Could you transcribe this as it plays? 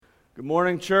Good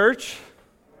morning, church.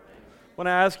 I want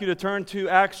to ask you to turn to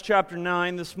Acts chapter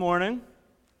 9 this morning.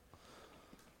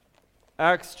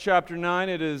 Acts chapter 9,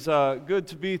 it is good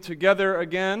to be together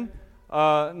again.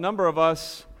 A number of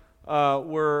us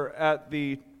were at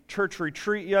the church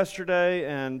retreat yesterday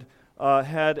and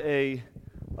had a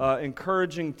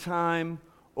encouraging time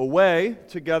away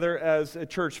together as a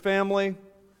church family.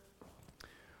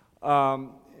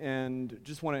 And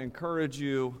just want to encourage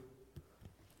you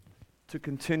to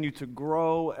continue to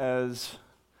grow as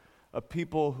a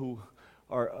people who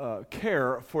are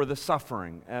care for the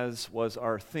suffering, as was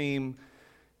our theme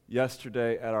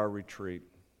yesterday at our retreat.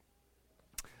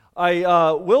 I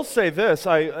will say this,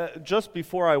 just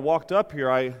before I walked up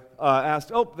here, I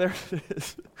asked, there it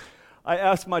is. I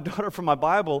asked my daughter for my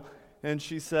Bible, and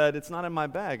she said, it's not in my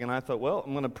bag. And I thought, well,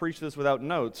 I'm going to preach this without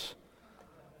notes.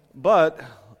 But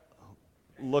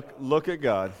look at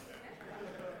God.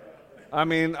 I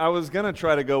mean, I was going to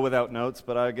try to go without notes,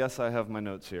 but I guess I have my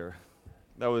notes here.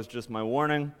 That was just my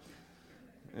warning,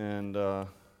 and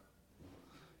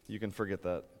you can forget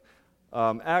that.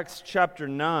 Acts chapter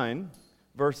 9,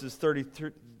 verses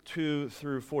 32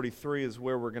 through 43 is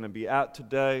where we're going to be at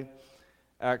today.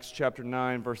 Acts chapter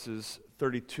 9, verses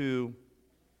 32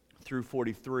 through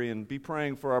 43. And be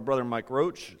praying for our brother Mike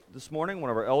Roach this morning, one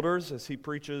of our elders, as he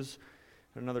preaches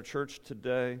at another church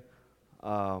today.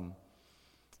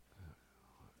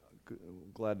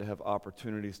 Glad to have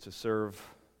opportunities to serve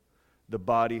the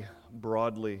body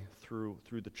broadly through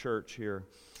the church here.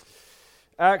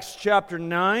 Acts chapter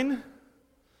 9.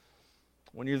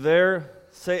 When you're there,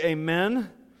 say amen,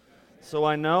 so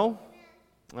I know.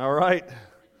 All right.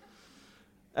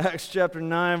 Acts chapter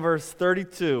 9, verse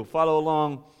 32. Follow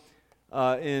along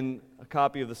in a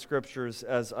copy of the scriptures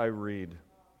as I read.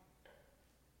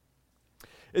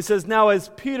 It says, "Now as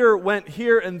Peter went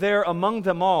here and there among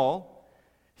them all,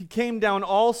 he came down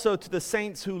also to the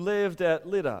saints who lived at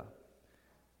Lydda.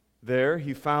 There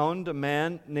he found a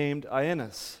man named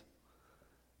Aeneas,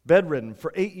 bedridden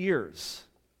for 8 years,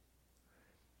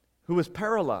 who was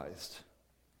paralyzed.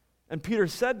 And Peter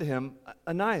said to him,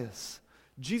 Aeneas,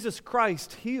 Jesus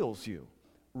Christ heals you.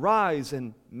 Rise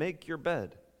and make your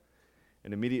bed.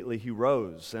 And immediately he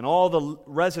rose, and all the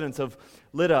residents of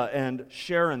Lydda and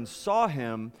Sharon saw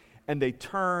him, and they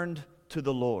turned to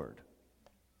the Lord.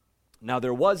 Now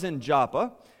there was in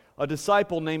Joppa a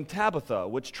disciple named Tabitha,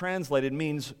 which translated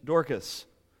means Dorcas.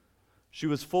 She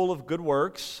was full of good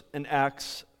works and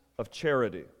acts of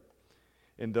charity.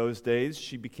 In those days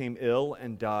she became ill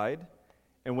and died,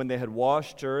 and when they had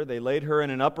washed her, they laid her in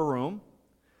an upper room.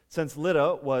 Since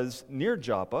Lydda was near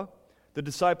Joppa, the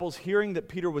disciples, hearing that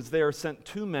Peter was there, sent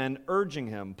 2 men urging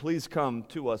him, please come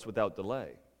to us without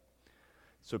delay.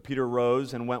 So Peter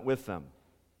rose and went with them.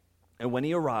 And when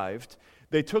he arrived,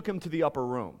 they took him to the upper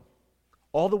room.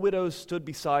 All the widows stood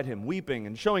beside him, weeping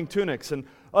and showing tunics and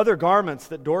other garments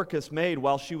that Dorcas made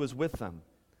while she was with them.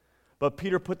 But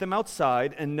Peter put them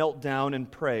outside and knelt down and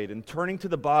prayed. And turning to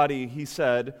the body, he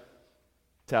said,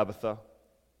 Tabitha,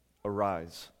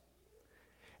 arise.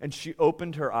 And she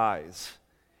opened her eyes.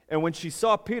 And when she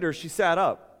saw Peter, she sat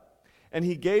up. And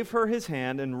he gave her his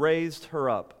hand and raised her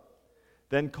up.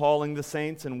 Then calling the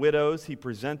saints and widows, he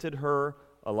presented her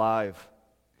alive.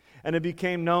 And it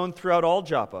became known throughout all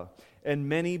Joppa, and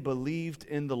many believed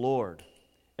in the Lord.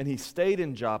 And he stayed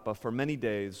in Joppa for many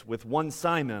days with one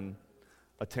Simon,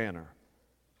 a tanner."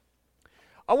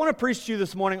 I want to preach to you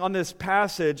this morning on this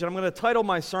passage, and I'm going to title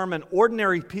my sermon,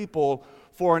 Ordinary People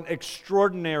for an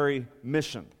Extraordinary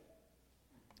Mission.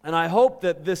 And I hope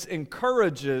that this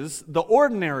encourages the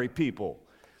ordinary people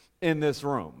in this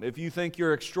room. If you think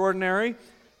you're extraordinary,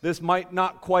 this might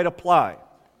not quite apply.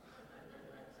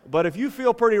 But if you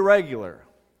feel pretty regular,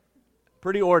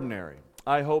 pretty ordinary,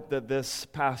 I hope that this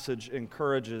passage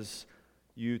encourages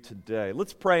you today.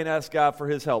 Let's pray and ask God for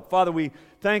His help. Father, we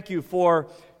thank you for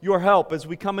your help as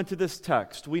we come into this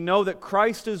text. We know that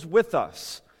Christ is with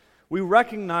us. We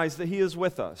recognize that He is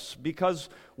with us because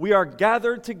we are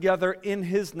gathered together in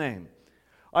His name.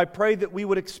 I pray that we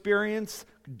would experience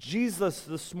Jesus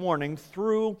this morning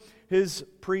through His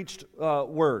preached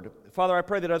word. Father, I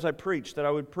pray that as I preach, that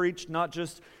I would preach not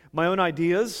just my own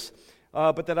ideas,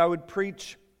 but that I would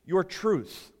preach your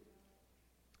truth.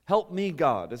 Help me,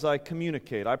 God, as I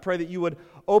communicate. I pray that you would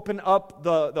open up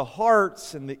the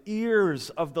hearts and the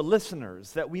ears of the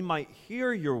listeners, that we might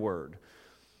hear your word,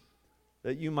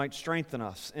 that you might strengthen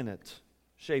us in it,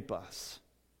 shape us.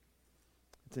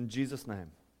 It's in Jesus'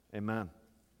 name, amen.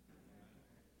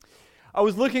 I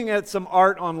was looking at some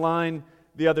art online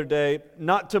the other day,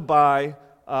 not to buy.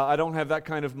 I don't have that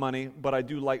kind of money, but I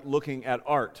do like looking at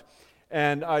art.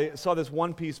 And I saw this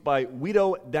one piece by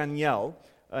Guido Daniel,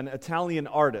 an Italian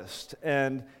artist,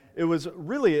 and it was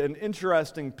really an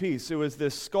interesting piece. It was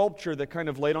this sculpture that kind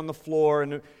of laid on the floor,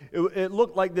 and it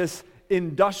looked like this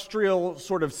industrial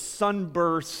sort of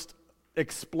sunburst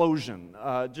explosion,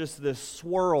 just this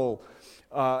swirl.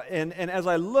 And as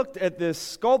I looked at this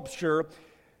sculpture,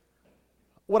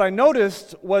 what I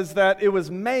noticed was that it was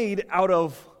made out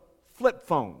of flip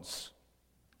phones.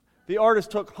 The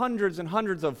artist took hundreds and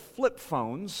hundreds of flip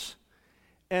phones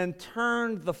and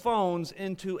turned the phones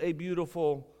into a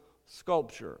beautiful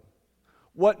sculpture.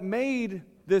 What made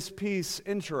this piece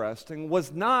interesting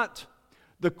was not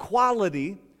the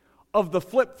quality of the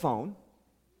flip phone,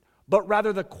 but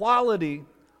rather the quality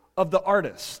of the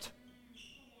artist.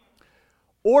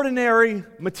 Ordinary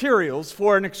materials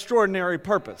for an extraordinary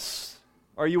purpose.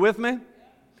 Are you with me?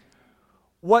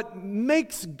 What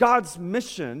makes God's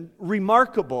mission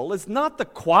remarkable is not the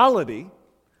quality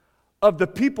of the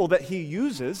people that He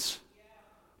uses,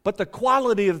 but the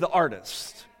quality of the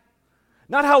artist.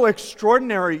 Not how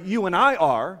extraordinary you and I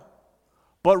are,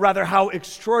 but rather how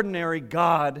extraordinary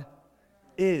God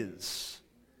is.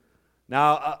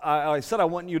 Now, I said I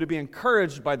want you to be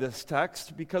encouraged by this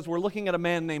text because we're looking at a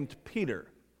man named Peter.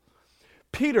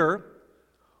 Peter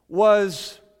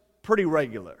was pretty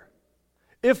regular,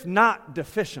 if not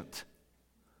deficient.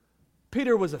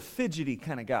 Peter was a fidgety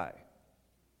kind of guy.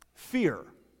 Fear.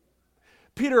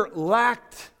 Peter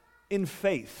lacked in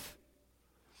faith.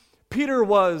 Peter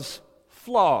was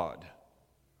flawed.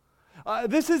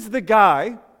 This is the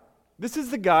guy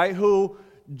who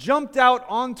jumped out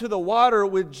onto the water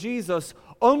with Jesus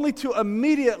only to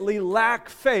immediately lack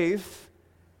faith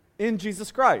in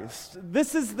Jesus Christ.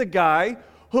 This is the guy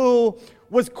who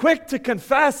was quick to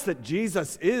confess that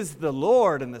Jesus is the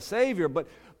Lord and the Savior,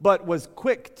 but was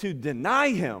quick to deny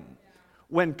Him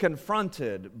when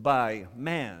confronted by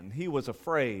man. He was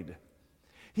afraid.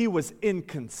 He was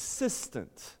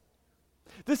inconsistent.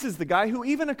 This is the guy who,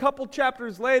 even a couple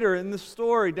chapters later in the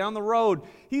story down the road,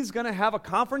 he's going to have a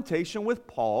confrontation with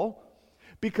Paul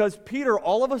because Peter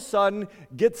all of a sudden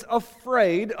gets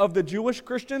afraid of the Jewish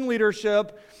Christian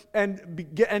leadership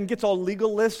and gets all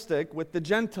legalistic with the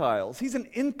Gentiles. He's an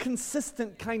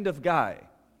inconsistent kind of guy.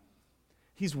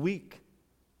 He's weak.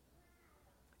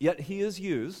 Yet he is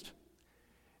used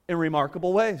in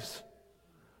remarkable ways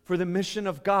for the mission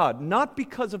of God, not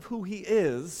because of who he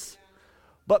is,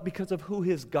 but because of who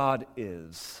his God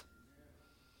is.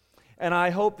 And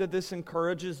I hope that this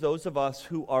encourages those of us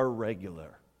who are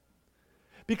regular.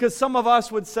 Because some of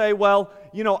us would say, well,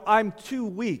 I'm too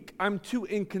weak, I'm too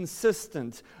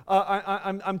inconsistent,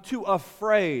 I'm too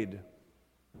afraid.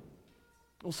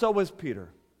 Well, so was Peter.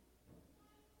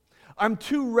 I'm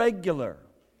too regular.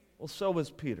 Well, so was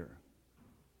Peter.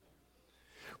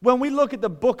 When we look at the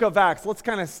book of Acts, let's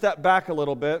kind of step back a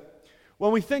little bit.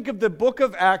 When we think of the book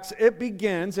of Acts, it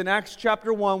begins in Acts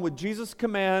chapter 1 with Jesus'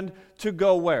 command to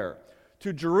go where?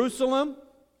 To Jerusalem.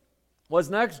 What's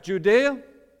next? Judea,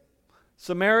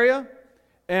 Samaria,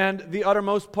 and the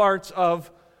uttermost parts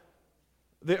of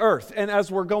the earth. And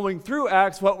as we're going through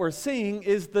Acts, what we're seeing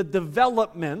is the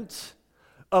development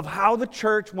of how the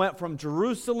church went from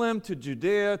Jerusalem to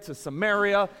Judea to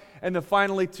Samaria, and then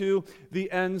finally to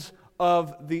the ends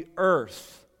of the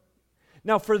earth.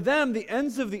 Now, for them, the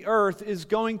ends of the earth is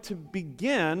going to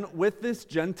begin with this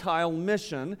Gentile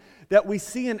mission that we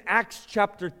see in Acts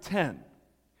chapter 10.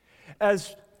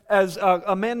 As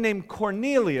a man named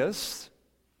Cornelius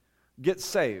gets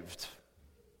saved.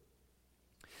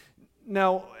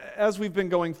 Now, as we've been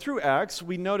going through Acts,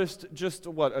 we noticed just,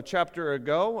 a chapter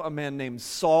ago, a man named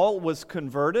Saul was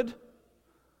converted.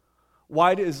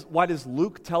 Why does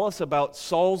Luke tell us about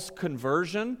Saul's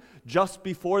conversion just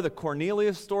before the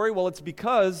Cornelius story? Well, it's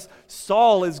because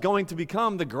Saul is going to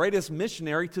become the greatest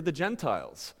missionary to the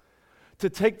Gentiles, to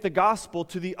take the gospel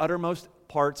to the uttermost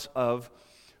parts of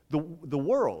the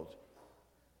world.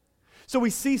 So we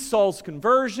see Saul's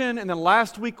conversion, and then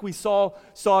last week we saw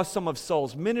some of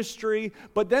Saul's ministry,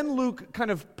 but then Luke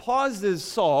kind of pauses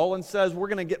Saul and says, we're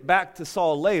going to get back to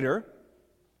Saul later.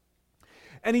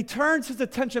 And he turns his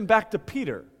attention back to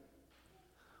Peter.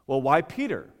 Well, why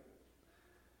Peter?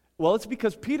 Well, it's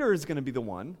because Peter is going to be the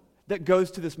one that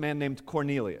goes to this man named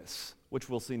Cornelius, which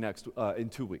we'll see next in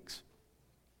 2 weeks.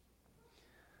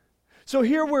 So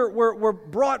here we're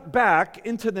brought back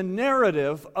into the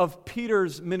narrative of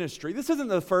Peter's ministry. This isn't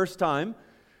the first time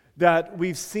that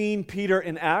we've seen Peter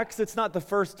in Acts. It's not the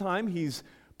first time he's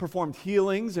performed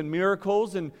healings and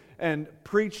miracles and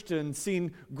preached and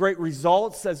seen great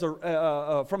results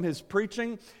from his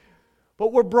preaching.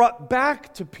 But we're brought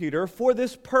back to Peter for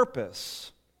this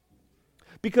purpose.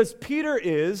 Because Peter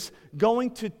is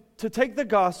going to to take the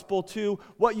gospel to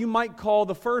what you might call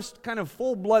the first kind of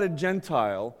full-blooded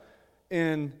Gentile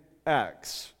in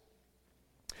Acts.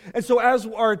 And so as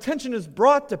our attention is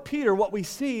brought to Peter, what we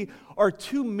see are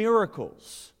two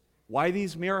miracles. Why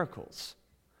these miracles?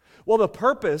 Well, the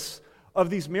purpose of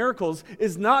these miracles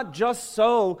is not just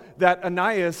so that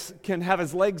Aeneas can have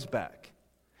his legs back.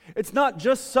 It's not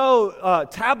just so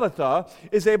Tabitha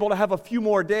is able to have a few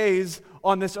more days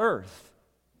on this earth.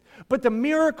 But the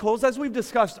miracles, as we've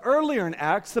discussed earlier in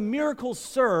Acts, the miracles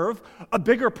serve a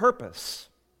bigger purpose.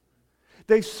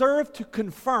 They serve to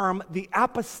confirm the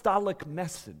apostolic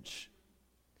message.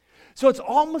 So it's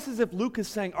almost as if Luke is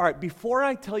saying, all right, before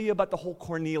I tell you about the whole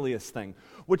Cornelius thing,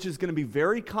 which is going to be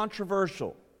very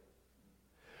controversial,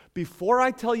 before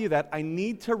I tell you that, I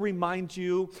need to remind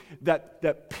you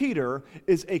that Peter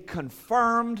is a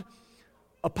confirmed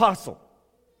apostle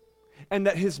and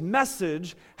that his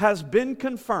message has been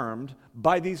confirmed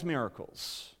by these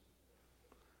miracles.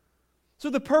 So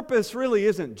the purpose really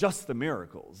isn't just the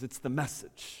miracles, it's the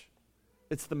message.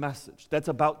 It's the message that's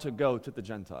about to go to the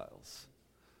Gentiles.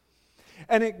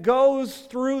 And it goes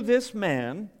through this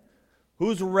man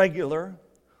who's regular,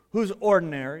 who's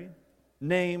ordinary,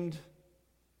 named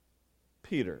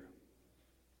Peter.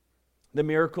 The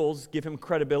miracles give him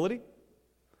credibility.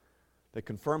 They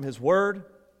confirm his word.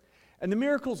 And the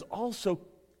miracles also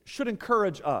should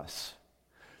encourage us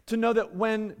to know that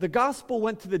when the gospel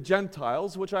went to the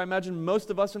Gentiles, which I imagine most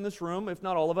of us in this room, if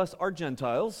not all of us, are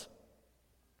Gentiles,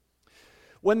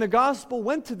 when the gospel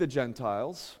went to the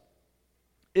Gentiles,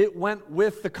 it went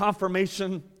with the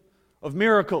confirmation of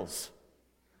miracles.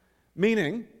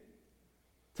 Meaning,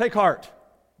 take heart,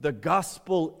 the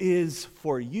gospel is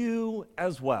for you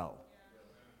as well.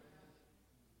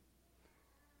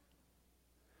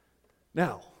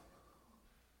 Now,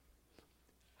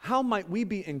 how might we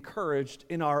be encouraged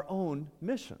in our own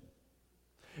mission?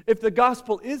 If the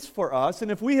gospel is for us, and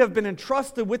if we have been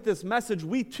entrusted with this message,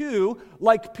 we too,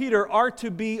 like Peter, are to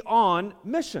be on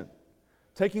mission,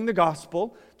 taking the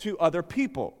gospel to other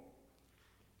people.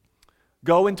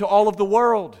 Go into all of the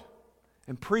world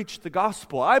and preach the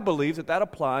gospel. I believe that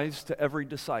applies to every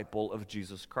disciple of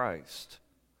Jesus Christ.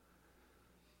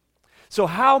 So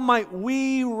how might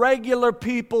we regular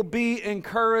people be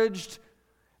encouraged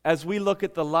as we look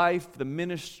at the life, the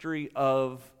ministry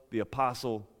of the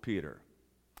Apostle Peter?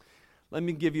 Let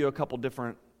me give you a couple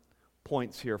different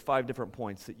points here, 5 different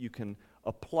points that you can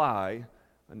apply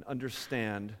and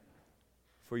understand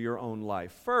for your own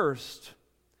life. First,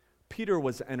 Peter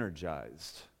was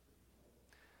energized.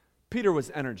 Peter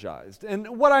was energized.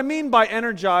 And what I mean by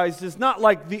energized is not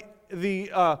like the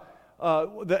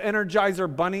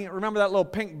Energizer bunny. Remember that little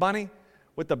pink bunny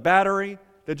with the battery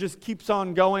that just keeps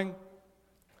on going?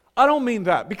 I don't mean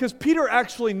that, because Peter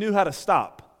actually knew how to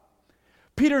stop.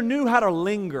 Peter knew how to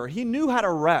linger. He knew how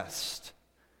to rest.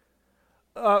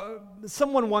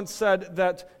 Someone once said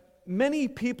that many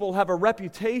people have a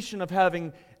reputation of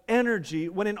having energy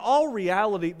when in all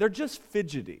reality they're just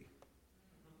fidgety.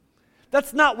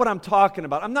 That's not what I'm talking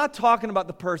about. I'm not talking about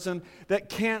the person that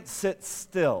can't sit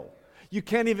still. You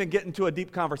can't even get into a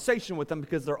deep conversation with them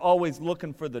because they're always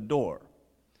looking for the door.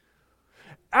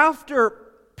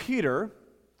 After Peter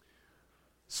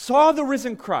saw the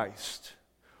risen Christ,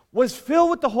 was filled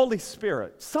with the Holy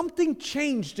Spirit, something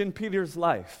changed in Peter's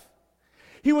life.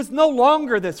 He was no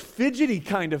longer this fidgety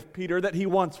kind of Peter that he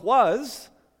once was,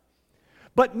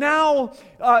 but now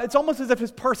it's almost as if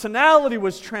his personality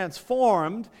was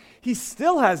transformed. He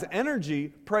still has energy,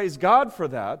 praise God for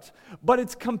that, but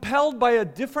it's compelled by a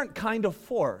different kind of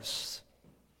force.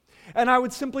 And I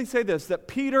would simply say this, that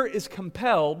Peter is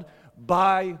compelled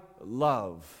by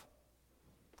love.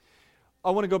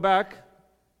 I want to go back,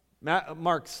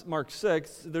 Mark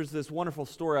 6, there's this wonderful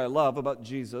story I love about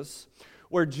Jesus,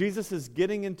 where Jesus is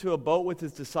getting into a boat with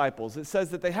his disciples. It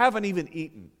says that they haven't even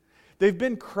eaten. They've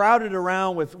been crowded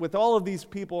around with all of these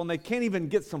people, and they can't even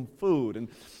get some food.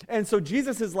 And so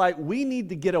Jesus is like, we need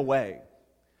to get away.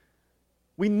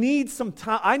 We need some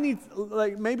time. I need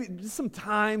maybe just some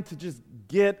time to just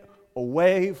get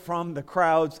away from the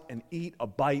crowds and eat a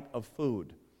bite of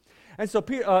food. And so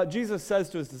Jesus says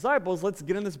to his disciples, let's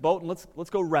get in this boat and let's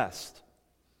go rest.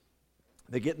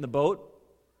 They get in the boat.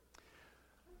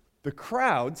 The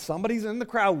crowd, somebody's in the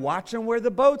crowd watching where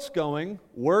the boat's going.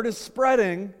 Word is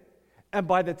spreading. And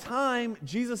by the time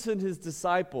Jesus and his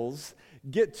disciples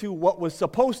get to what was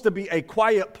supposed to be a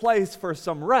quiet place for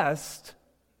some rest,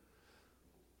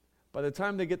 by the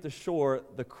time they get to shore,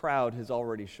 the crowd has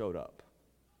already showed up.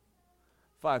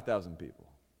 5,000 people.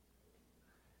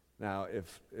 Now,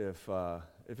 if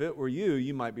it were you,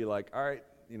 you might be like, all right,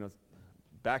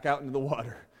 back out into the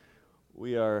water.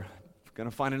 We are going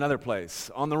to find another place.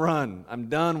 On the run. I'm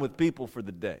done with people for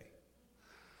the day.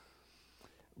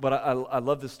 But I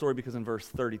love this story because in verse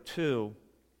 32,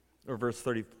 or verse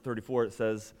 34, it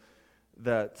says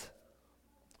that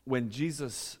when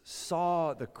Jesus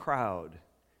saw the crowd,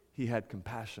 he had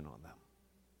compassion on them.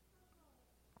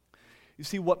 You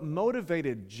see, what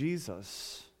motivated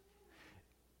Jesus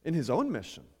in his own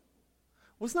mission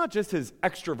was not just his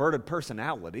extroverted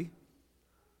personality.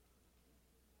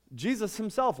 Jesus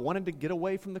himself wanted to get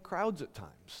away from the crowds at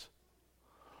times.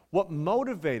 What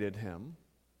motivated him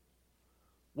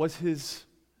was his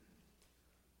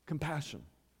compassion.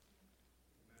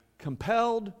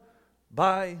 Compelled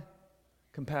by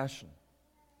compassion.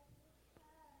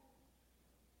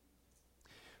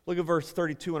 Look at verse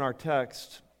 32 in our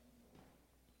text.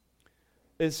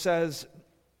 It says,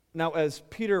 "Now as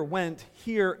Peter went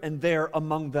here and there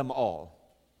among them all."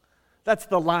 That's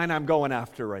the line I'm going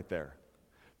after right there.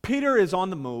 Peter is on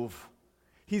the move.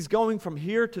 He's going from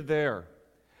here to there.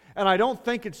 And I don't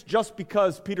think it's just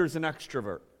because Peter's an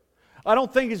extrovert. I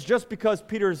don't think it's just because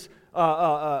Peter's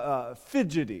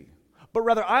fidgety. But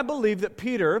rather, I believe that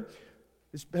Peter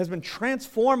has been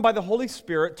transformed by the Holy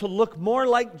Spirit to look more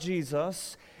like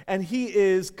Jesus, and he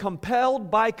is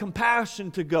compelled by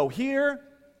compassion to go here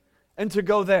and to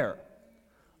go there,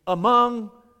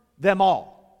 among them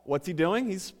all. What's he doing?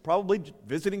 He's probably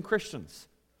visiting Christians.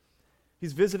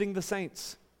 He's visiting the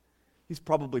saints. He's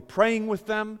probably praying with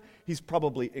them. He's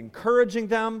probably encouraging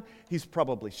them. He's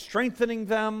probably strengthening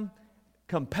them.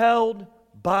 Compelled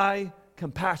by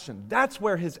compassion. That's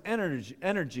where his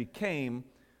energy came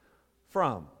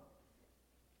from.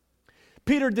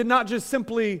 Peter did not just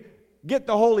simply get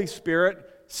the Holy Spirit,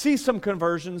 see some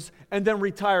conversions, and then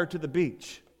retire to the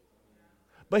beach.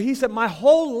 But he said, my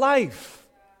whole life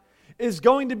is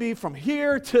going to be from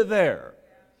here to there,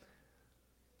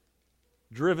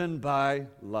 driven by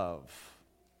love.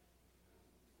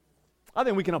 I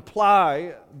think we can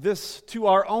apply this to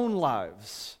our own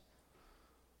lives.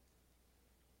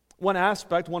 One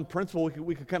aspect, one principle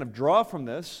we could kind of draw from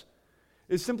this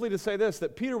is simply to say this,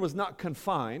 that Peter was not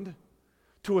confined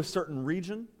to a certain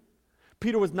region.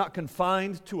 Peter was not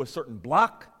confined to a certain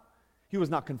block. He was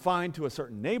not confined to a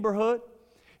certain neighborhood.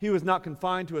 He was not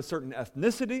confined to a certain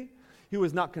ethnicity. He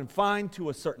was not confined to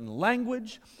a certain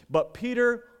language. But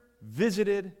Peter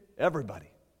visited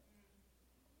everybody.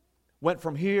 Went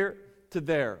from here to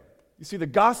there. You see, the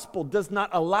gospel does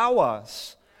not allow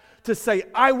us to say,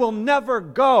 I will never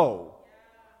go.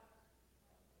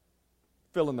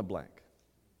 Fill in the blank.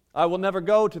 I will never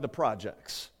go to the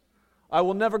projects. I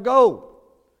will never go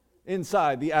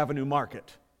inside the Avenue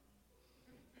Market.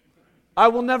 I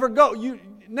will never go, you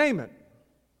name it.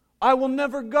 I will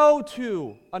never go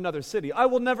to another city. I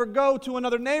will never go to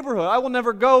another neighborhood. I will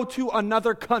never go to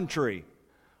another country.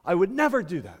 I would never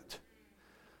do that.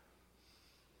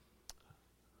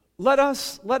 Let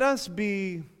us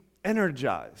be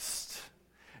energized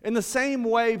in the same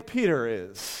way Peter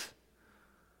is.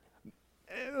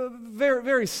 Very,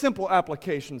 very simple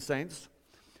application, saints.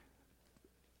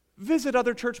 Visit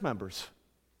other church members.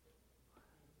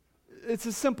 It's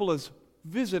as simple as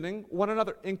visiting one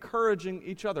another, encouraging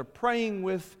each other, praying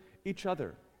with each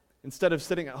other. Instead of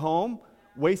sitting at home,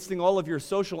 wasting all of your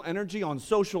social energy on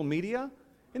social media,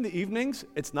 in the evenings,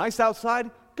 it's nice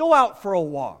outside, go out for a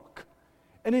walk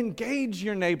and engage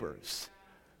your neighbors.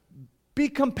 Be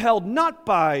compelled not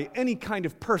by any kind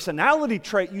of personality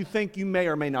trait you think you may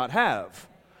or may not have,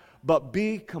 but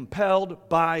be compelled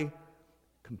by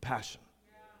compassion.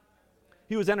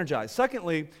 He was energized.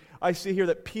 Secondly, I see here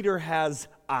that Peter has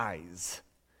eyes.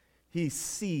 He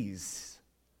sees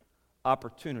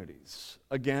opportunities.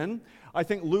 Again, I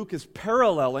think Luke is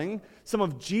paralleling some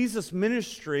of Jesus'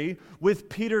 ministry with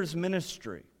Peter's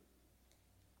ministry.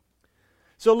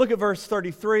 So look at verse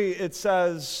 33. It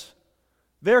says,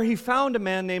 there he found a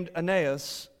man named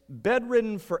Aeneas,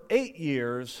 bedridden for 8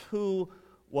 years, who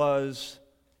was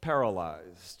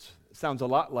paralyzed. It sounds a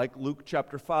lot like Luke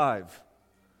chapter 5.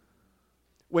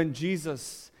 When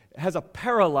Jesus has a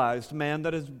paralyzed man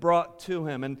that is brought to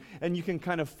him. And you can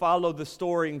kind of follow the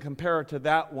story and compare it to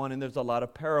that one, and there's a lot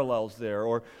of parallels there.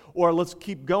 Or let's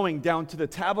keep going down to the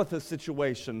Tabitha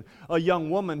situation, a young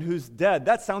woman who's dead.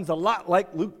 That sounds a lot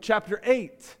like Luke chapter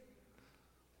 8,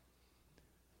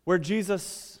 where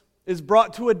Jesus is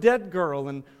brought to a dead girl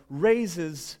and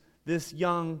raises this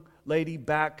young lady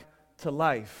back to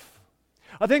life.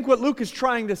 I think what Luke is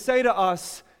trying to say to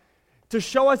us, to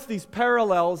show us these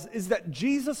parallels, is that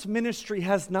Jesus' ministry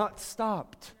has not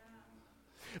stopped.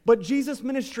 But Jesus'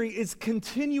 ministry is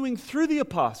continuing through the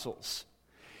apostles.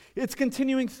 It's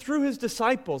continuing through his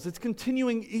disciples. It's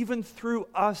continuing even through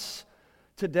us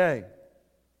today.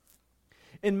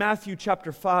 In Matthew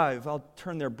chapter 5, I'll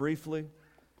turn there briefly.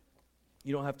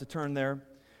 You don't have to turn there.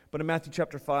 But in Matthew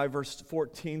chapter 5, verse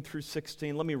 14 through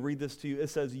 16, let me read this to you. It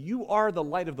says, "You are the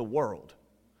light of the world.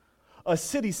 A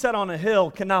city set on a hill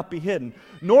cannot be hidden,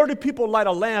 nor do people light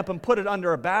a lamp and put it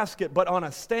under a basket, but on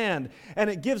a stand, and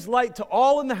it gives light to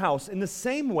all in the house. In the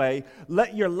same way,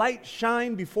 let your light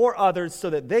shine before others so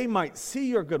that they might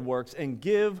see your good works and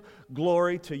give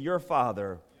glory to your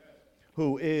Father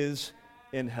who is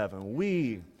in heaven."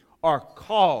 We are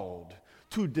called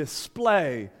to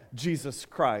display Jesus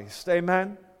Christ.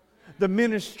 Amen? The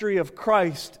ministry of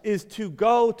Christ is to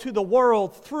go to the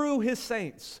world through His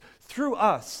saints, through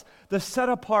us, the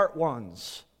set-apart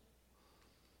ones.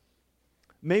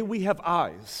 May we have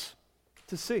eyes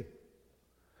to see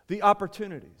the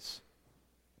opportunities.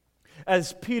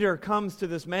 As Peter comes to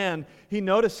this man, he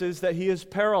notices that he is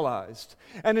paralyzed.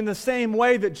 And in the same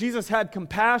way that Jesus had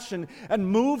compassion and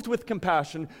moved with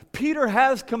compassion, Peter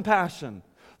has compassion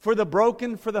for the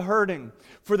broken, for the hurting,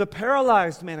 for the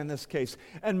paralyzed man in this case,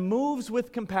 and moves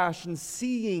with compassion,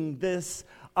 seeing this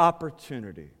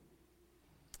opportunity.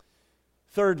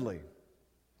 Thirdly,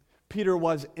 Peter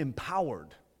was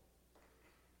empowered.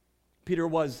 Peter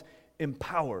was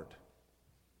empowered.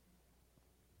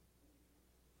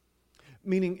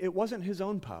 Meaning it wasn't his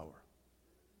own power,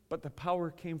 but the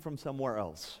power came from somewhere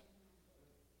else.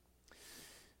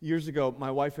 Years ago,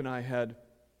 my wife and I had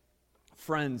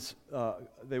friends,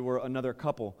 they were another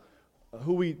couple,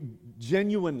 who we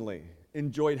genuinely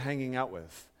enjoyed hanging out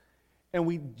with. And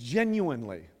we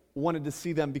genuinely wanted to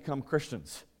see them become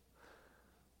Christians.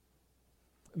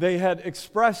 They had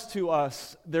expressed to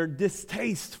us their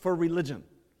distaste for religion,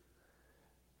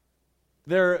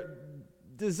 their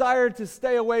desire to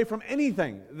stay away from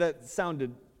anything that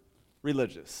sounded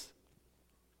religious.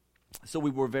 So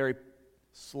we were very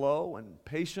slow and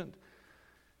patient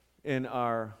in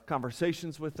our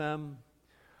conversations with them.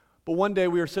 But one day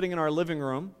we were sitting in our living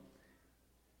room,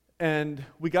 and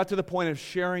we got to the point of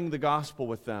sharing the gospel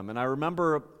with them. And I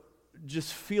remember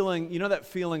just feeling, you know that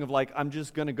feeling of like, I'm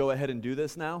just going to go ahead and do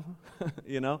this now,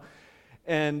 you know?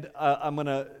 And I'm going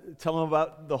to tell them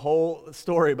about the whole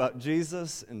story about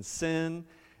Jesus and sin,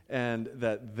 and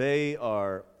that they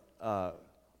are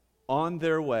on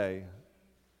their way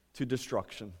to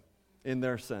destruction in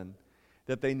their sin,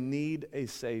 that they need a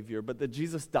Savior, but that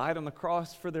Jesus died on the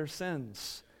cross for their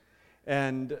sins,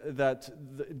 and that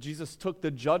Jesus took the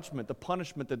judgment, the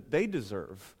punishment that they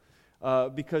deserve,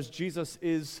 because Jesus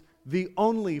is the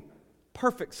only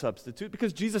perfect substitute,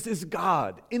 because Jesus is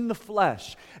God in the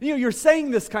flesh. You know, you're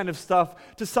saying this kind of stuff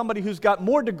to somebody who's got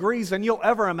more degrees than you'll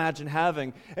ever imagine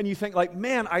having, and you think like,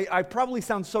 man, I probably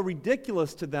sound so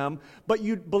ridiculous to them, but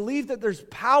you believe that there's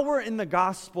power in the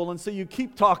gospel, and so you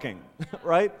keep talking,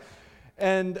 right?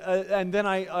 And then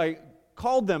I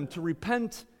called them to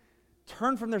repent,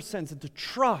 turn from their sins, and to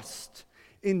trust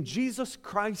in Jesus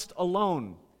Christ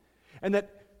alone, and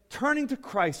that turning to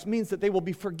Christ means that they will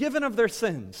be forgiven of their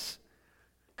sins,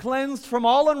 cleansed from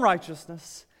all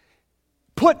unrighteousness,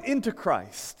 put into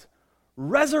Christ,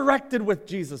 resurrected with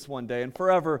Jesus one day, and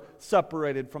forever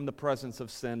separated from the presence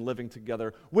of sin, living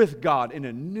together with God in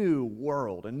a new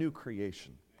world, a new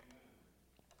creation.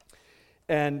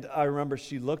 And I remember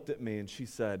she looked at me and she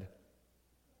said,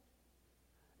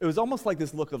 it was almost like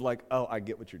this look of like, oh, I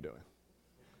get what you're doing.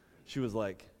 She was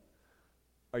like,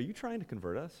 are you trying to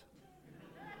convert us?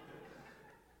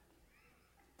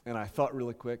 And I thought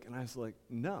really quick, and I was like,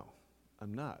 no,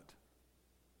 I'm not.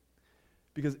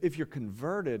 Because if you're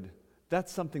converted,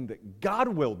 that's something that God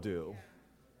will do,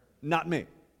 not me.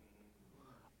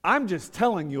 I'm just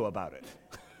telling you about it.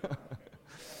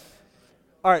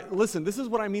 All right, listen, this is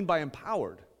what I mean by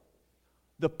empowered.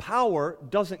 The power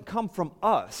doesn't come from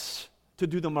us to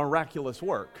do the miraculous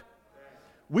work.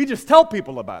 We just tell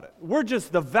people about it. We're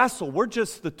just the vessel. We're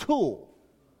just the tool.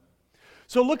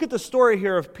 So look at the story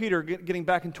here of Peter, getting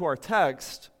back into our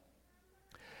text.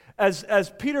 As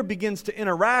Peter begins to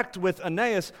interact with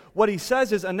Aeneas, what he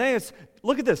says is, Aeneas,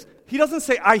 look at this. He doesn't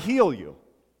say, I heal you.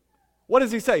 What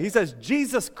does he say? He says,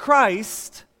 Jesus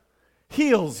Christ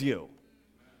heals you.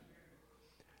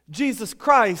 Jesus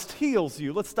Christ heals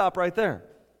you. Let's stop right there.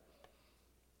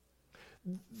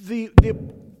 The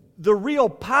real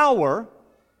power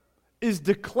is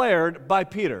declared by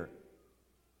Peter.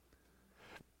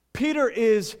 Peter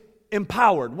is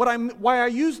empowered. Why I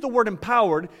use the word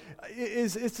empowered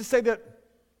is to say that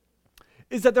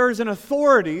there is an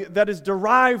authority that is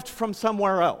derived from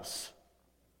somewhere else.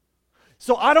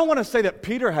 So I don't want to say that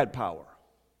Peter had power.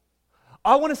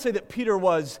 I want to say that Peter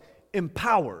was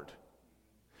empowered.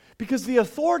 Because the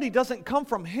authority doesn't come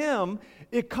from him,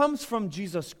 it comes from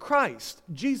Jesus Christ.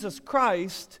 Jesus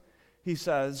Christ he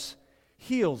says,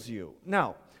 heals you.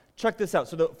 Now, check this out.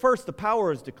 So first, the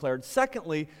power is declared.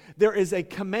 Secondly, there is a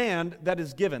command that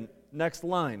is given. Next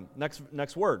line,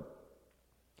 next word.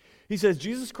 He says,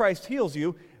 Jesus Christ heals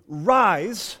you.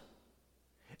 Rise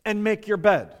and make your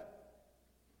bed.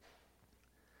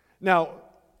 Now,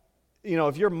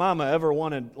 if your mama ever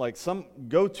wanted like some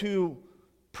go-to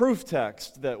proof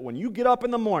text that when you get up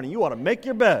in the morning, you ought to make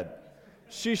your bed,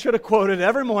 she should have quoted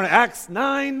every morning, Acts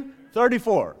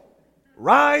 9:34.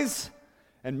 Rise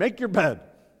and make your bed.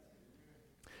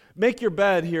 Make your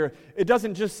bed here, it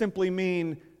doesn't just simply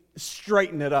mean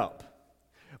straighten it up.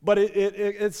 But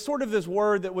it's sort of this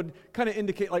word that would kind of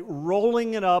indicate like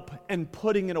rolling it up and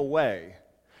putting it away.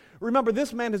 Remember,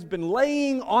 this man has been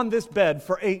laying on this bed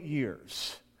for 8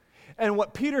 years. And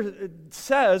what Peter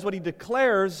says, what he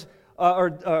declares,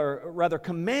 or rather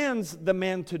commands the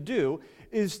man to do,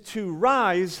 is to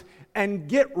rise and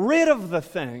get rid of the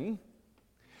thing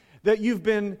that you've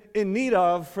been in need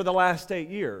of for the last 8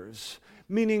 years.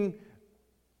 Meaning,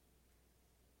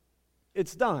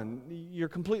 it's done. You're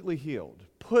completely healed.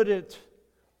 Put it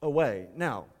away.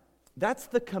 Now, that's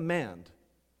the command.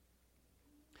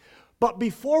 But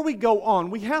before we go on,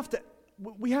 we have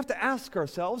to ask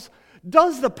ourselves,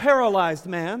 does the paralyzed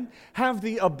man have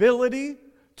the ability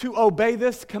to obey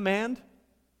this command?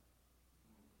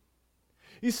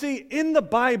 You see, in the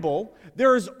Bible,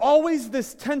 there is always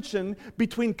this tension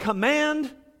between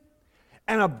command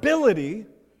and ability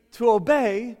to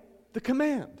obey the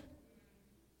command.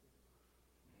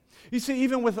 You see,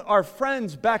 even with our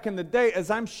friends back in the day,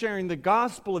 as I'm sharing the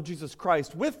gospel of Jesus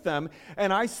Christ with them,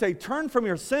 and I say, turn from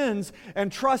your sins and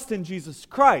trust in Jesus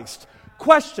Christ.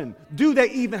 Question, do they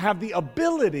even have the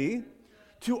ability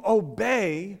to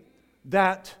obey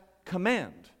that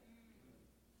command?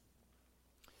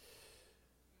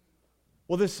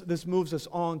 Well, this moves us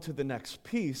on to the next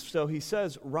piece. So he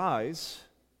says, rise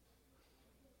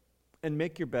and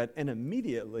make your bed, and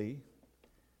immediately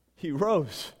he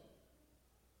rose.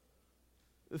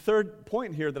 The third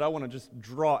point here that I want to just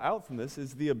draw out from this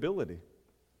is the ability.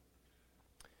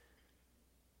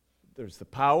 There's the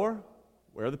power,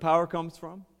 where the power comes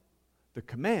from, the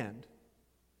command,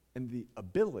 and the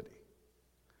ability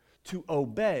to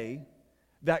obey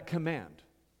that command.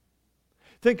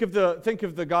 Think of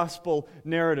the gospel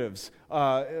narratives.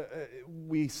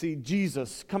 We see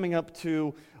Jesus coming up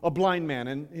to a blind man,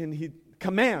 and he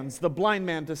commands the blind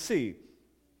man to see.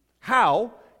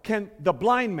 How can the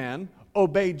blind man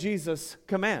obey Jesus'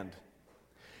 command?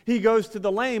 He goes to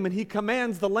the lame and he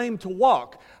commands the lame to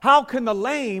walk. How can the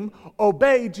lame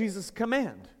obey Jesus'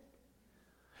 command?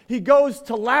 He goes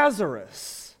to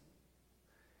Lazarus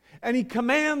and he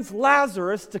commands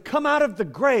Lazarus to come out of the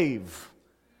grave.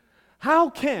 How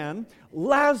can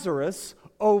Lazarus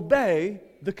obey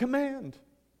the command?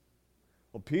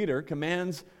 Well, Peter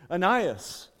commands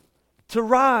Aeneas to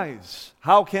rise.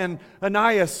 How can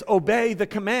Aeneas obey the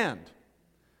command?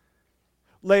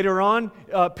 Later on,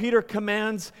 Peter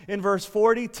commands in verse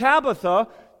 40, Tabitha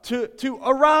to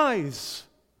arise.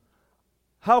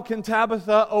 How can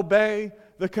Tabitha obey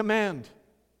the command?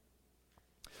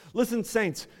 Listen,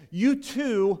 saints, you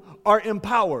too are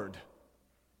empowered.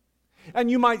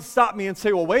 And you might stop me and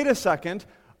say, well, wait a second.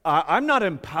 I'm not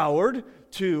empowered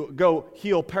to go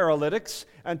heal paralytics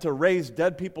and to raise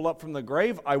dead people up from the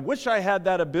grave. I wish I had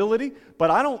that ability,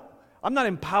 but I'm not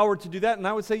empowered to do that. And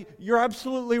I would say, you're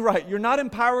absolutely right. You're not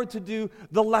empowered to do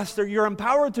the lesser. You're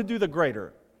empowered to do the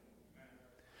greater.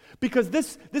 Because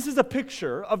this is a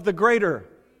picture of the greater.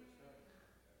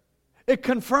 It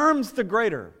confirms the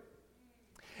greater.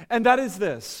 And that is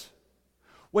this.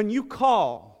 When you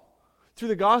call through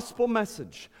the gospel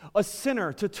message a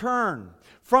sinner to turn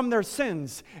from their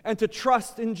sins and to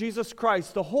trust in Jesus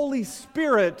Christ, the Holy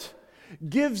Spirit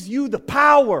gives you the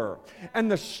power and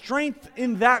the strength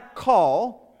in that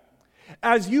call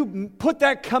as you put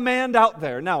that command out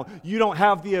there. Now, you don't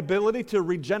have the ability to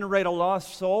regenerate a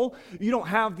lost soul. You don't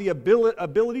have the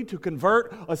ability to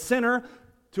convert a sinner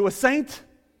to a saint,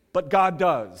 but God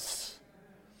does.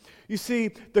 You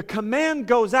see, the command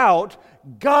goes out.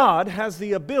 God has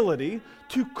the ability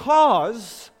to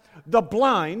cause the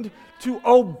blind to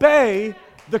obey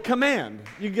the command.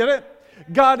 You get it?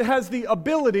 God has the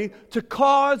ability to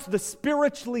cause the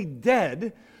spiritually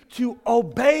dead to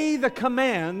obey the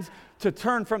commands to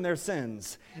turn from their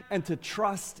sins and to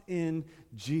trust in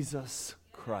Jesus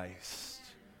Christ.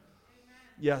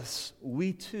 Yes,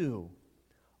 we too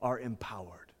are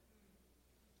empowered.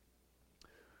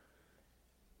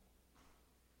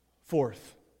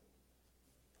 Fourth,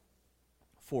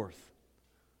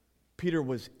 Peter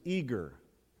was eager.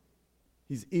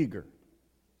 He's eager.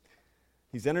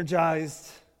 He's energized.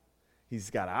 He's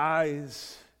got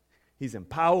eyes. He's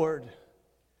empowered.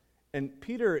 And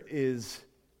Peter is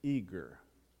eager.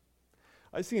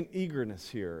 I see an eagerness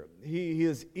here. He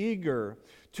is eager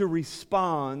to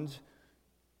respond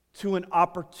to an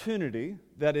opportunity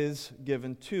that is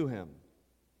given to him.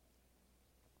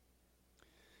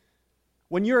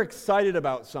 When you're excited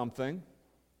about something,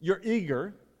 you're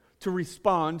eager to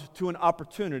respond to an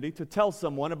opportunity to tell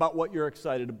someone about what you're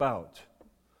excited about.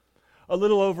 A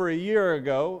little over a year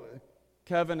ago,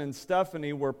 Kevin and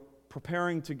Stephanie were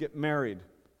preparing to get married.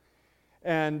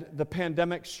 And the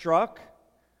pandemic struck.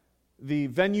 The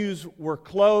venues were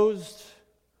closed.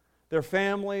 Their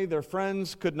family, their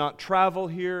friends could not travel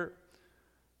here.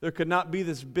 There could not be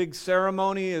this big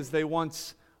ceremony as they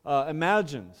once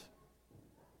imagined.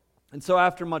 And so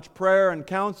after much prayer and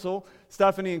counsel,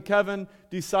 Stephanie and Kevin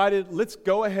decided, let's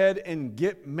go ahead and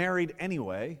get married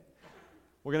anyway.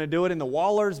 We're going to do it in the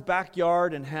Waller's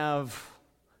backyard and have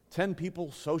 10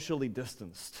 people socially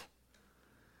distanced.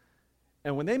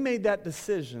 And when they made that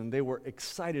decision, they were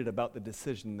excited about the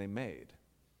decision they made.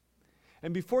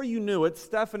 And before you knew it,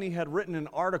 Stephanie had written an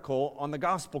article on the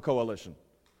Gospel Coalition.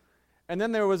 And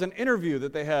then there was an interview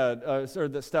that they had,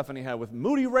 that Stephanie had with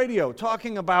Moody Radio,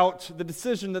 talking about the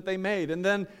decision that they made. And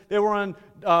then they were on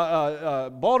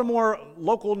Baltimore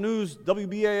local news,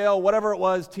 WBAL, whatever it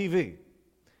was, TV,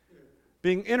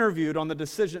 being interviewed on the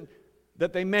decision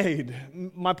that they made.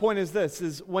 My point is this,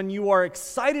 is when you are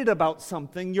excited about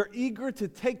something, you're eager to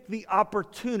take the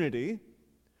opportunity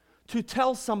to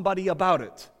tell somebody about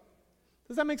it.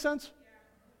 Does that make sense?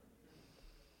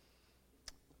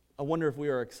 I wonder if we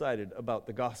are excited about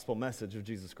the gospel message of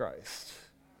Jesus Christ.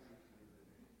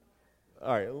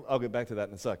 All right, I'll get back to that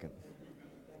in a second.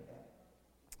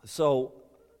 So,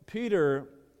 Peter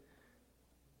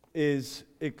is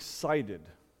excited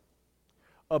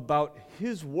about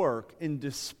his work in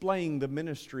displaying the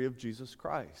ministry of Jesus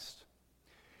Christ.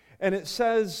 And it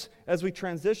says, as we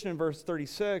transition in verse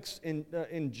 36,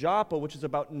 in Joppa, which is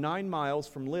about 9 miles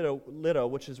from Lydda,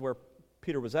 which is where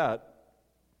Peter was at,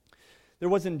 there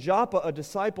was in Joppa a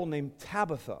disciple named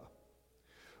Tabitha,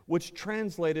 which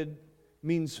translated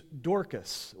means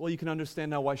Dorcas. Well, you can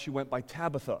understand now why she went by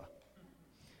Tabitha.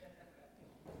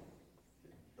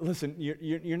 Listen,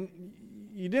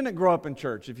 you didn't grow up in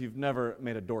church if you've never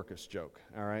made a Dorcas joke,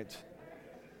 all right?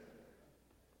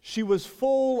 She was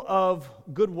full of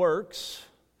good works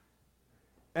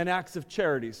and acts of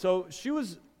charity. So she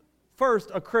was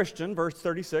first a Christian, verse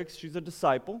 36. She's a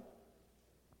disciple.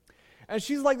 And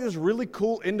she's like this really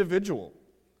cool individual.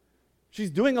 She's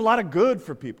doing a lot of good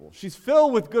for people. She's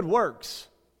filled with good works.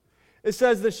 It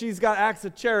says that she's got acts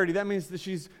of charity. That means that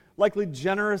she's likely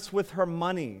generous with her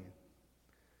money.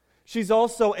 She's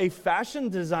also a fashion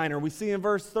designer. We see in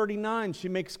verse 39, she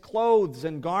makes clothes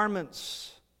and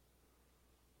garments.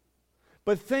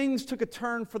 But things took a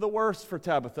turn for the worse for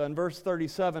Tabitha. In verse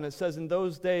 37, it says, in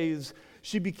those days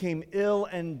she became ill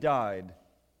and died.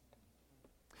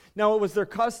 Now, it was their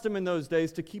custom in those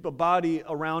days to keep a body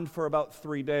around for about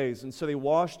 3 days. And so they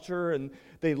washed her and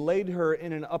they laid her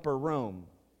in an upper room.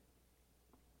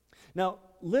 Now,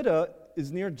 Lydda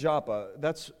is near Joppa.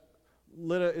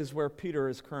 Lydda is where Peter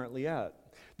is currently at.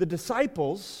 The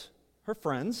disciples, her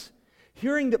friends,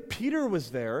 hearing that Peter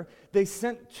was there, they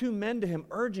sent 2 men to him,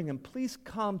 urging him, please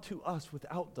come to us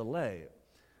without delay.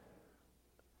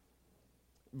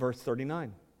 Verse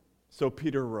 39, so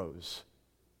Peter rose.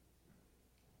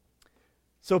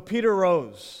 So Peter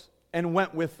rose and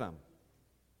went with them.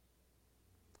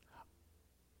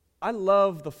 I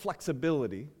love the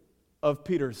flexibility of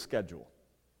Peter's schedule.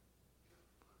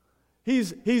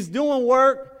 He's doing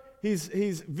work, he's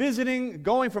visiting,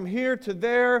 going from here to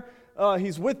there.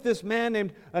 He's with this man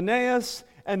named Aeneas,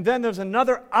 and then there's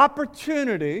another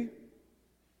opportunity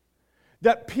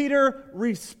that Peter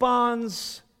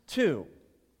responds to.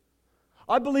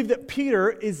 I believe that Peter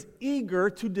is eager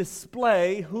to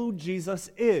display who Jesus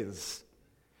is.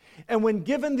 And when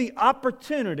given the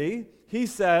opportunity, he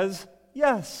says,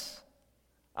 yes,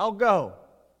 I'll go.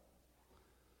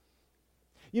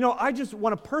 You know, I just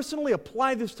want to personally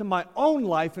apply this to my own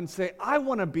life and say, I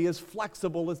want to be as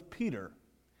flexible as Peter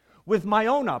with my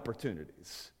own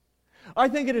opportunities. I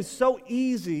think it is so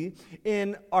easy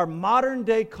in our modern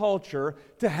day culture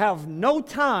to have no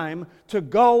time to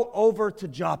go over to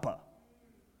Joppa.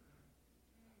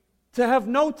 To have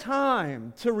no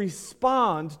time to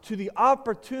respond to the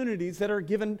opportunities that are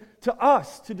given to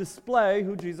us to display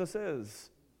who Jesus is.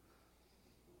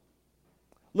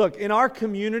 Look, in our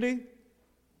community,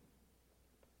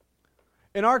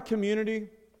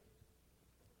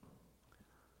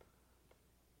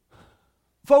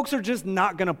 folks are just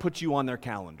not going to put you on their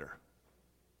calendar.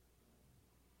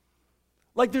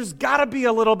 Like there's got to be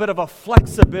a little bit of a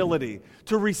flexibility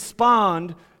to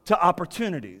respond to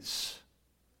opportunities.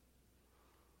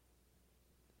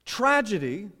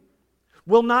 Tragedy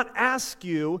will not ask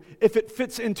you if it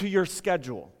fits into your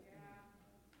schedule.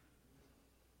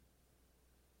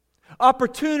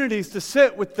 Opportunities to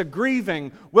sit with the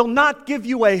grieving will not give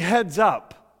you a heads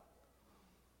up.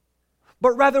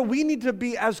 But rather, we need to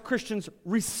be, as Christians,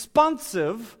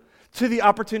 responsive to the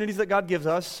opportunities that God gives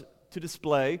us to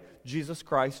display Jesus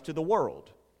Christ to the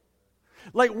world.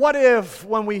 Like, what if,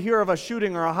 when we hear of a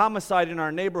shooting or a homicide in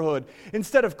our neighborhood,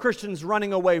 instead of Christians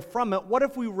running away from it, what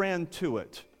if we ran to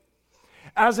it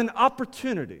as an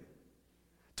opportunity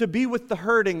to be with the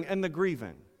hurting and the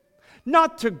grieving?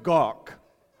 Not to gawk,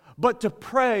 but to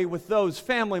pray with those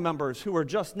family members who are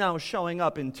just now showing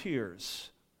up in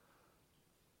tears.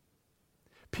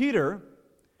 Peter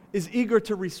is eager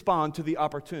to respond to the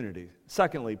opportunity.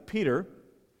 Secondly, Peter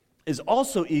is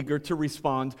also eager to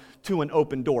respond to an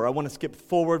open door. I want to skip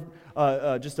forward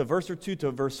just a verse or two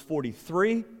to verse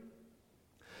 43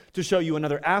 to show you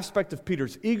another aspect of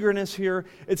Peter's eagerness here.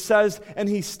 It says, "And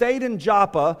he stayed in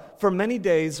Joppa for many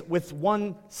days with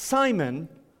one Simon,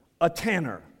 a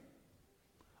tanner."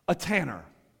 A tanner.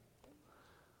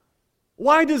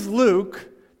 Why does Luke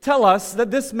tell us that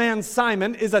this man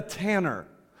Simon is a tanner?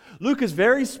 Luke is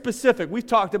very specific. We've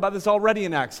talked about this already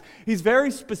in Acts. He's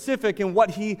very specific in what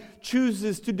he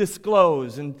chooses to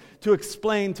disclose and to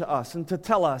explain to us and to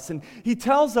tell us. And he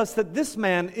tells us that this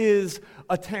man is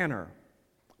a tanner.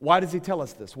 Why does he tell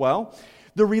us this? Well,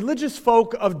 the religious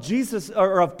folk of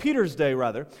Peter's day,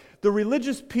 the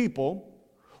religious people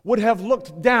would have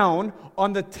looked down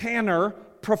on the tanner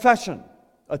profession.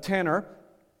 A tanner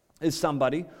is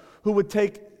somebody who would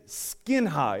take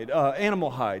animal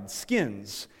hide,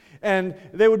 skins, and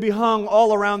they would be hung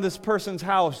all around this person's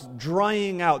house,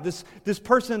 drying out. This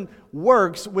person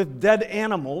works with dead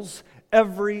animals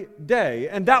every day,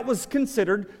 and that was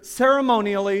considered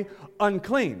ceremonially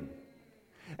unclean.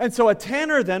 And so a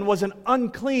tanner then was an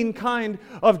unclean kind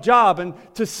of job, and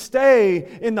to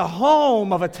stay in the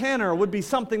home of a tanner would be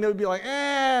something that would be like,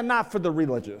 not for the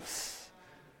religious.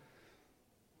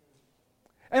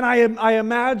 And I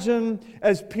imagine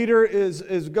as Peter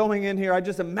is going in here, I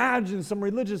just imagine some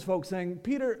religious folks saying,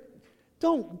 "Peter,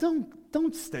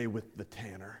 don't stay with the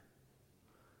tanner.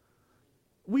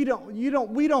 We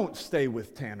don't stay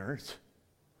with tanners."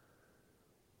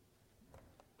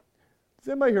 Does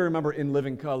anybody here remember In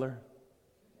Living Color?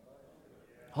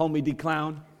 Homie D.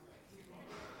 Clown?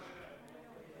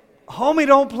 Homie,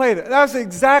 don't play that. That's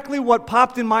exactly what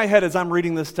popped in my head as I'm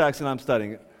reading this text and I'm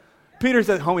studying it. Peter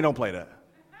said, "Homie, don't play that."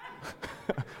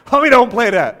 Homie, don't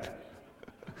play that.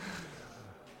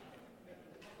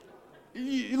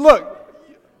 Look,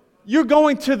 you're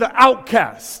going to the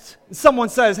outcast. Someone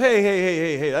says,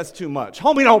 hey, that's too much.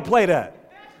 Homie, don't play that.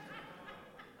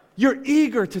 You're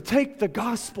eager to take the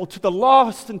gospel to the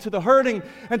lost and to the hurting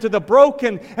and to the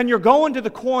broken, and you're going to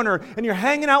the corner and you're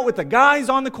hanging out with the guys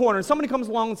on the corner. And somebody comes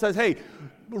along and says, "Hey,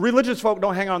 religious folk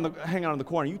don't hang out on the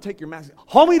corner. You take your mask."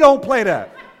 Homie, don't play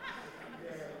that.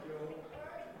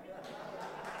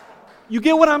 You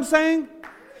get what I'm saying?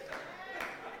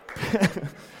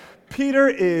 Peter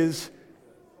is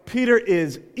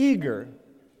eager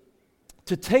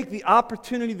to take the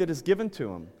opportunity that is given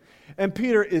to him. And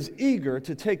Peter is eager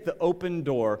to take the open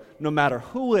door, no matter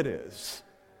who it is,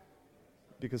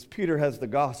 because Peter has the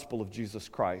gospel of Jesus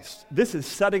Christ. This is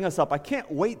setting us up. I can't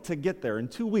wait to get there in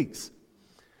 2 weeks,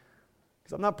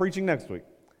 because I'm not preaching next week.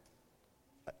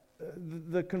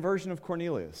 The conversion of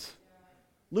Cornelius.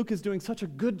 Luke is doing such a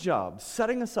good job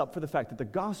setting us up for the fact that the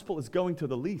gospel is going to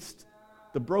the least,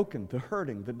 the broken, the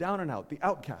hurting, the down and out, the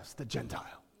outcast, the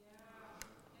Gentile.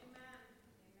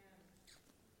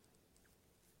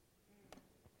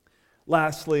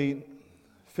 Lastly,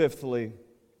 fifthly,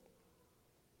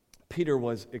 Peter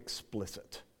was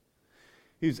explicit.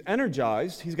 He's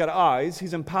energized, he's got eyes,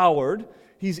 he's empowered,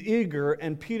 he's eager,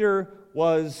 and Peter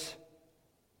was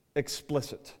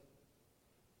explicit.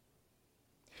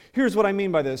 Here's what I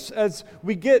mean by this. As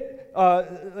we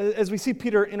see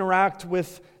Peter interact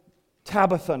with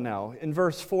Tabitha now, in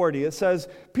verse 40, it says,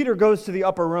 Peter goes to the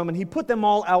upper room and he put them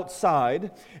all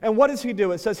outside. And what does he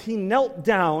do? It says he knelt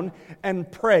down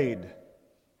and prayed.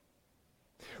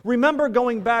 Remember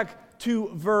going back to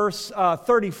verse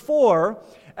 34,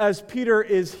 as Peter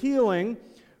is healing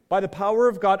by the power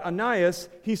of God Aeneas,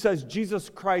 he says, Jesus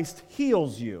Christ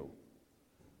heals you.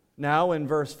 Now in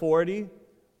verse 40,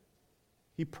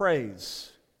 he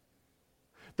prays.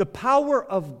 The power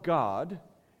of God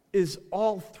is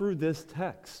all through this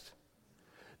text.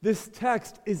 This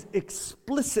text is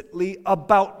explicitly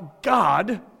about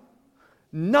God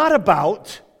not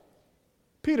about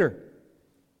Peter.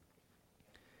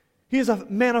 He is a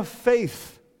man of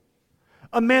faith,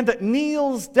 a man that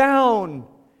kneels down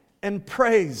and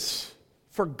prays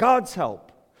for God's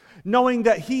help, knowing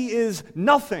that he is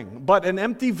nothing but an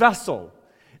empty vessel,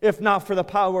 if not for the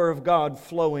power of God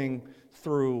flowing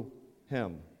through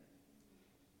him.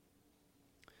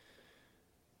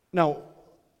 Now,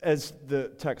 as the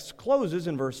text closes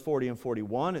in verse 40 and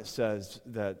 41, it says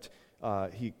that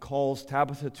he calls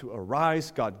Tabitha to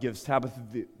arise. God gives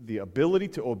Tabitha the ability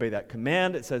to obey that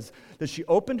command. It says that she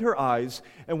opened her eyes,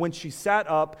 and when she sat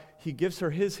up, he gives her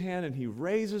his hand and he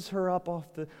raises her up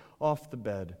off the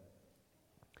bed.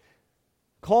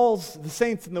 Calls the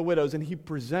saints and the widows, and he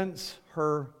presents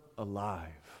her alive.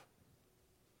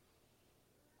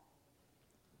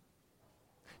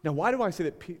 Now, why do I say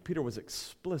that Peter was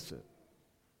explicit?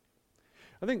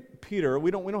 I think Peter, we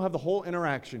don't have the whole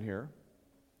interaction here,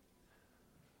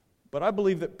 but I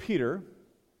believe that Peter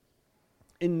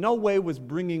in no way was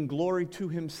bringing glory to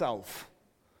himself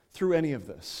through any of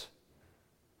this,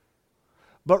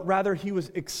 but rather he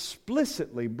was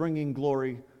explicitly bringing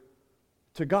glory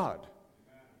to God.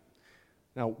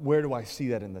 Now, where do I see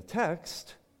that in the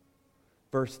text?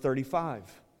 Verse 35.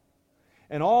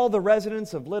 And all the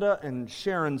residents of Lydda and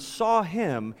Sharon saw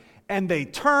him, and they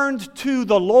turned to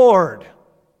the Lord.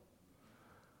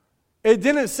 It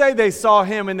didn't say they saw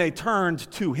him and they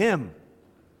turned to him.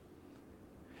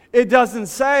 It doesn't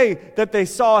say that they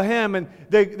saw him and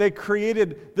they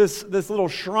created this little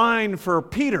shrine for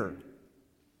Peter.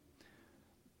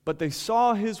 But they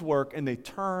saw his work and they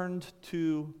turned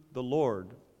to the Lord.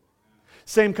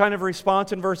 Same kind of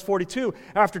response in verse 42.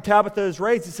 After Tabitha is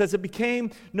raised, it says it became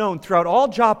known throughout all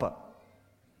Joppa,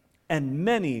 and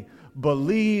many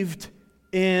believed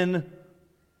in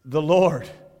the Lord.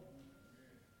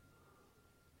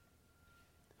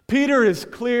 Peter is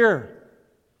clear.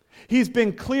 He's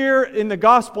been clear in the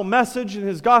gospel message, in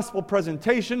his gospel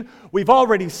presentation. We've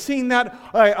already seen that.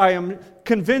 I am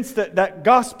convinced that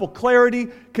gospel clarity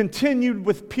continued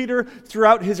with Peter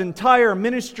throughout his entire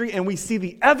ministry, and we see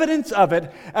the evidence of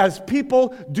it as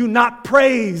people do not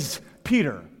praise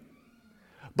Peter,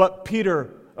 but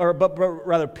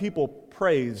rather people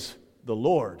praise the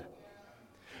Lord.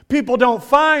 People don't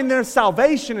find their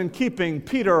salvation in keeping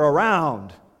Peter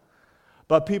around,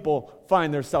 but people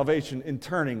find their salvation in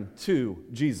turning to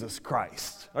Jesus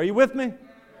Christ. Are you with me?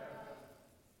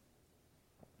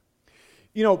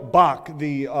 You know, Bach,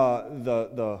 the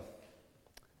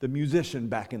musician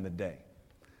back in the day,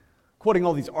 quoting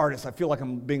all these artists, I feel like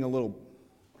I'm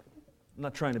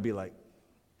not trying to be like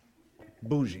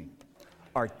bougie,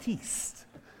 artiste.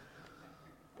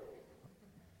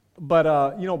 But,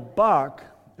 Bach,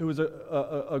 who was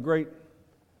a great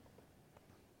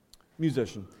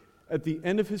musician, at the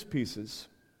end of his pieces,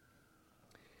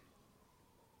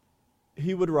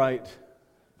 he would write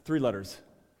 3 letters.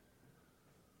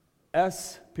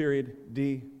 S period,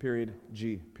 D period,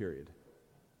 G period.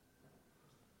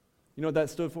 You know what that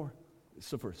stood for? It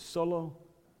stood for Solo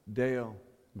Deo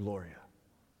Gloria,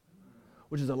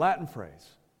 which is a Latin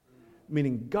phrase,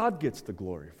 meaning God gets the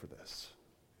glory for this.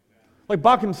 Like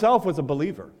Bach himself was a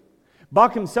believer.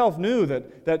 Bach himself knew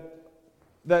that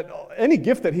any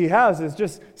gift that he has is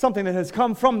just something that has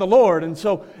come from the Lord. And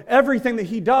so everything that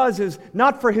he does is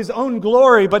not for his own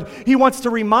glory, but he wants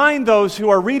to remind those who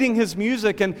are reading his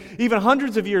music and even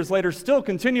hundreds of years later still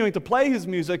continuing to play his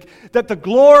music that the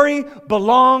glory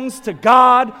belongs to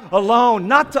God alone,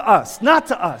 not to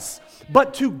us,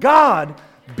 but to God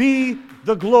be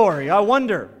the glory. I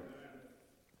wonder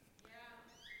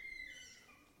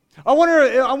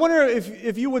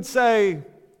if you would say,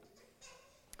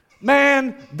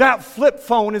 man, that flip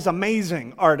phone is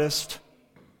amazing, artist.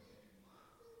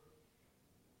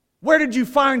 Where did you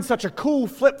find such a cool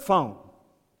flip phone?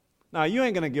 Now, you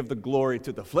ain't going to give the glory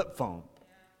to the flip phone.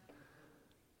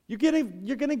 You're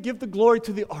going to give the glory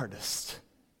to the artist.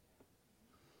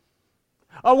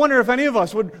 I wonder if any of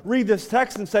us would read this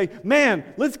text and say, man,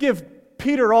 let's give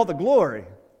Peter all the glory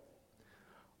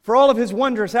for all of his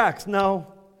wondrous acts.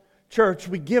 No, church,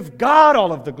 we give God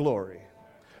all of the glory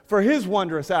for his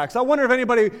wondrous acts. I wonder if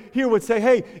anybody here would say,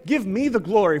 hey, give me the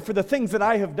glory for the things that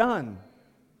I have done.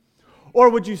 Or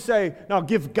would you say, no,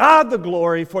 give God the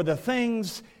glory for the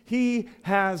things he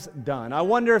has done. I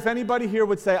wonder if anybody here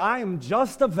would say, I am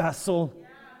just a vessel.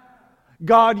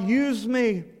 God, use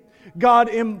me. God,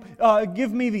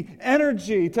 give me the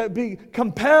energy to be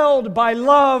compelled by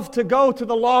love to go to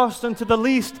the lost and to the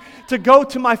least, to go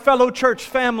to my fellow church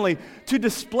family, to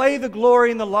display the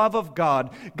glory and the love of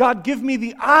God. God, give me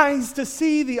the eyes to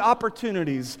see the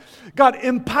opportunities. God,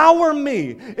 empower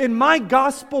me in my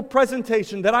gospel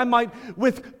presentation that I might,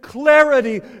 with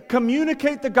clarity,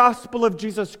 communicate the gospel of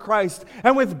Jesus Christ,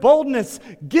 and with boldness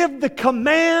give the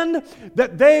command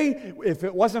that they, if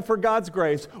it wasn't for God's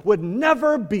grace, would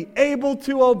never be able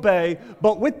to obey,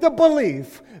 but with the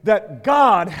belief that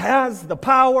God has the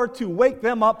power to wake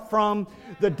them up from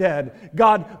the dead.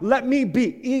 God, let me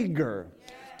be eager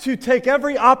to take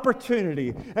every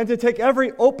opportunity and to take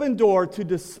every open door to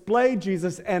display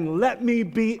Jesus, and let me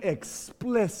be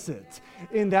explicit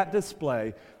in that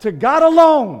display. To God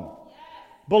alone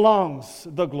belongs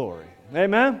the glory.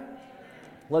 Amen?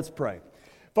 Let's pray.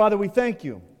 Father, we thank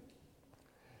you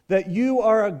that you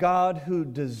are a God who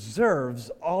deserves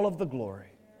all of the glory.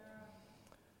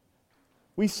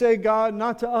 We say, God,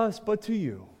 not to us, but to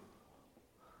you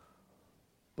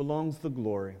belongs the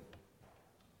glory.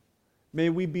 May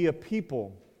we be a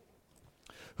people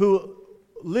who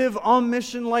live on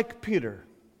mission like Peter,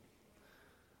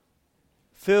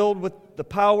 filled with the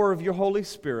power of your Holy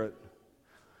Spirit.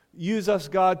 Use us,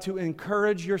 God, to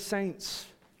encourage your saints,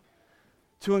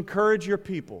 to encourage your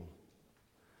people,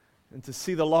 and to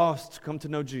see the lost come to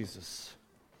know Jesus.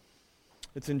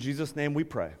 It's in Jesus' name we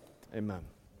pray. Amen.